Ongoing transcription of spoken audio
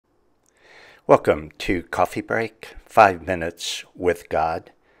Welcome to Coffee Break, 5 minutes with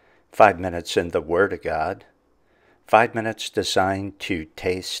God, 5 minutes in the Word of God, 5 minutes designed to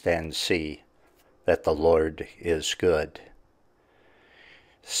taste and see that the Lord is good.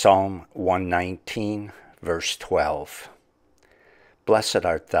 Psalm 119, verse 12. Blessed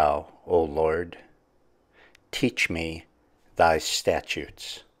art thou, O Lord. Teach me thy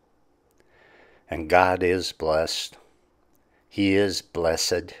statutes. And God is blessed. He is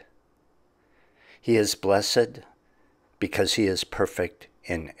blessed. He is blessed because he is perfect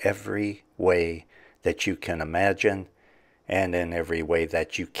in every way that you can imagine and in every way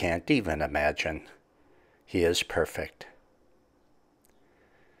that you can't even imagine. He is perfect.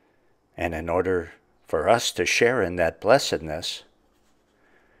 And in order for us to share in that blessedness,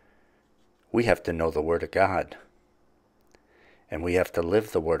 we have to know the Word of God. And we have to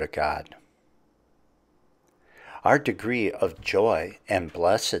live the Word of God. Our degree of joy and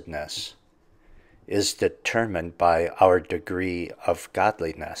blessedness is determined by our degree of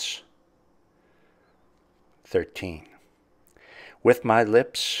godliness. 13. With my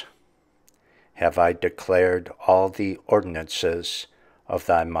lips have I declared all the ordinances of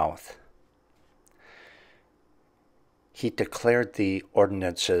thy mouth. He declared the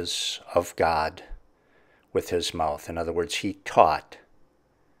ordinances of God with his mouth. In other words, he taught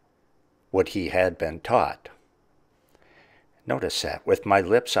what he had been taught. Notice that. With my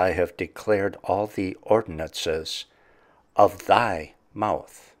lips I have declared all the ordinances of thy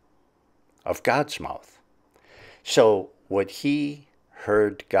mouth, of God's mouth. So what he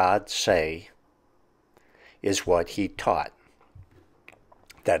heard God say is what he taught.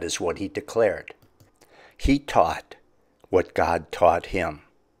 That is what he declared. He taught what God taught him.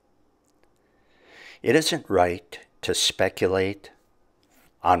 It isn't right to speculate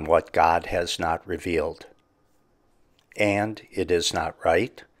on what God has not revealed. And it is not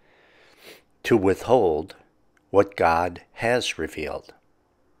right to withhold what God has revealed.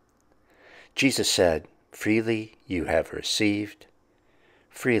 Jesus said, freely you have received,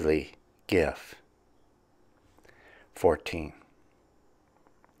 freely give. 14.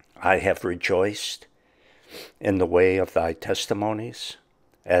 I have rejoiced in the way of thy testimonies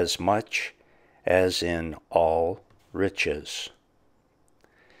as much as in all riches.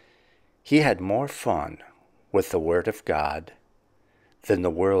 He had more fun with the Word of God than the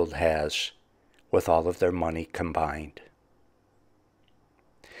world has with all of their money combined.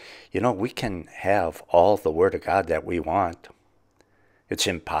 You know, we can have all the Word of God that we want. It's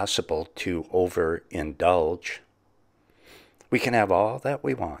impossible to overindulge. We can have all that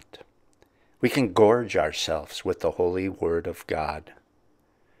we want. We can gorge ourselves with the holy Word of God.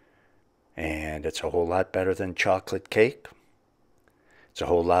 And it's a whole lot better than chocolate cake. It's a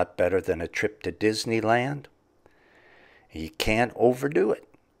whole lot better than a trip to Disneyland. You can't overdo it,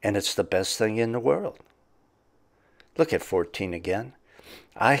 and it's the best thing in the world. Look at 14 again.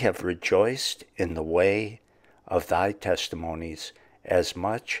 I have rejoiced in the way of thy testimonies as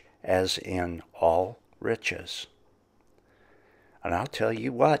much as in all riches. And I'll tell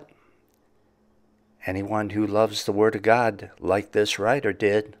you what, anyone who loves the Word of God like this writer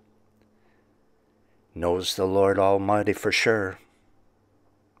did knows the Lord Almighty for sure.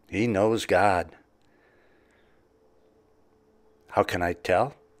 He knows God. How can I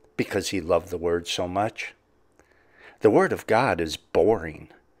tell? Because he loved the Word so much. The Word of God is boring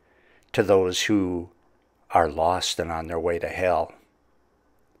to those who are lost and on their way to hell.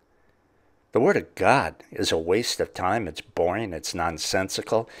 The Word of God is a waste of time. It's boring. It's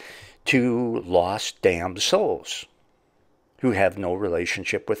nonsensical to lost, damned souls who have no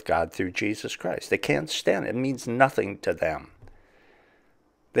relationship with God through Jesus Christ. They can't stand it. It means nothing to them.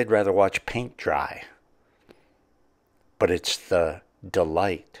 They'd rather watch paint dry. But it's the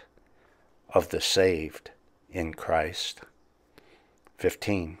delight of the saved in Christ.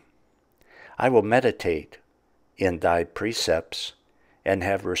 15. I will meditate in thy precepts and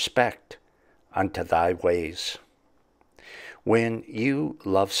have respect unto thy ways. When you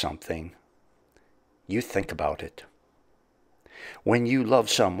love something, you think about it. When you love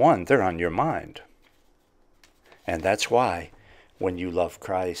someone, they're on your mind. And that's why when you love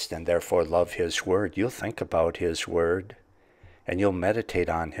Christ and therefore love his Word, you'll think about his Word and you'll meditate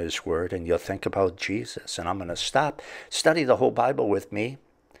on his Word and you'll think about Jesus. And I'm going to stop. Study the whole Bible with me,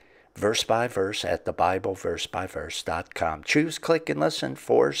 verse by verse, at thebibleversebyverse.com. Choose, click, and listen.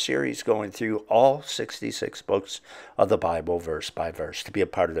 4 series going through all 66 books of the Bible verse by verse. To be a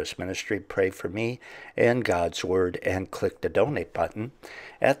part of this ministry, pray for me and God's Word and click the donate button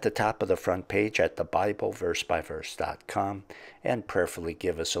at the top of the front page at thebibleversebyverse.com and prayerfully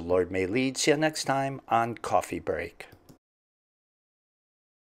give us a Lord may lead. See you next time on Coffee Break.